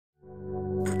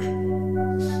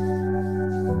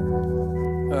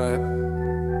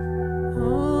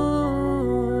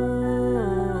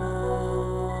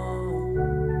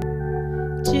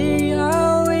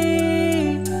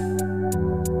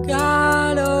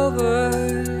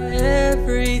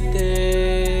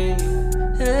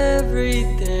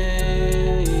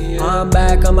I'm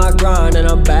back on my grind and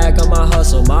I'm back on my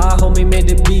hustle. My homie made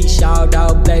the beat, shout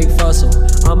out Fussell.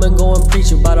 I'ma go and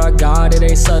preach about our God, it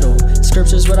ain't subtle.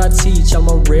 Scripture's what I teach, I'm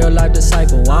a real life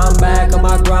disciple. I'm back on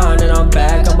my grind and I'm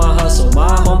back on my hustle. My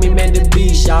homie made the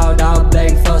beat, shout out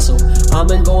Fussell.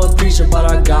 I'ma go and preach about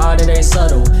our God, it ain't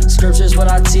subtle. Scripture's what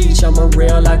I teach, I'm a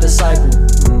real life disciple.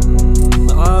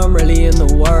 I'm really in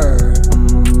the word.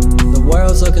 The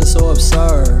world's looking so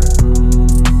absurd.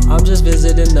 I'm just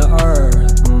visiting the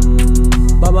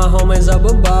earth, but my home is up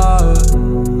above.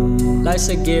 Life's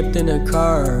a gift and a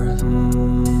curse.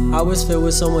 I was filled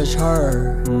with so much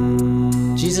hurt.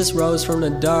 Jesus rose from the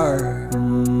dirt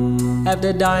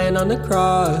after dying on the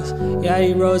cross. Yeah,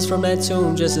 he rose from that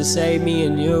tomb just to save me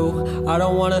and you. I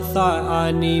don't want a thought,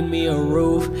 I need me a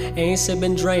roof. Ain't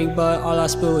sipping drink, but all I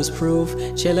spill is proof.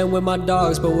 Chillin' with my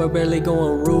dogs, but we're barely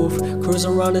going roof.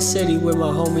 Cruising around the city with my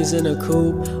homies in a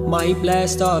coupe. Might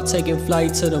blast off, taking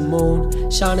flight to the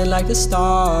moon. Shining like the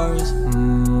stars,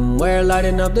 we're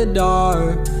lighting up the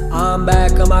dark. I'm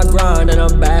back on my grind and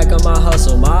I'm back on my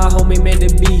hustle. My homie made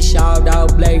the beat, shout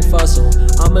out Fussell.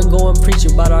 I'ma go and preach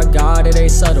about our God, it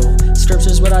ain't subtle.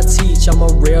 Scripture's what I teach, I'm a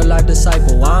real life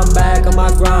disciple. I'm back on my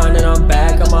grind and I'm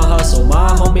back on my hustle. My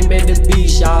homie made the beat,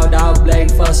 shout out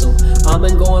Fussell. I'ma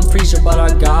go and preach about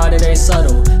our God, it ain't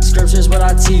subtle. Scripture's what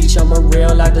I teach, I'm a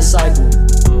real life disciple.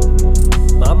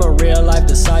 I'm a real life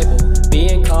disciple.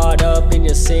 Being caught up in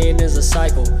your sin is a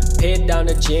cycle. Pit down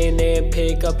the gin and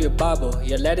pick up your Bible.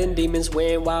 You're letting demons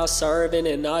win while serving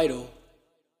an idol.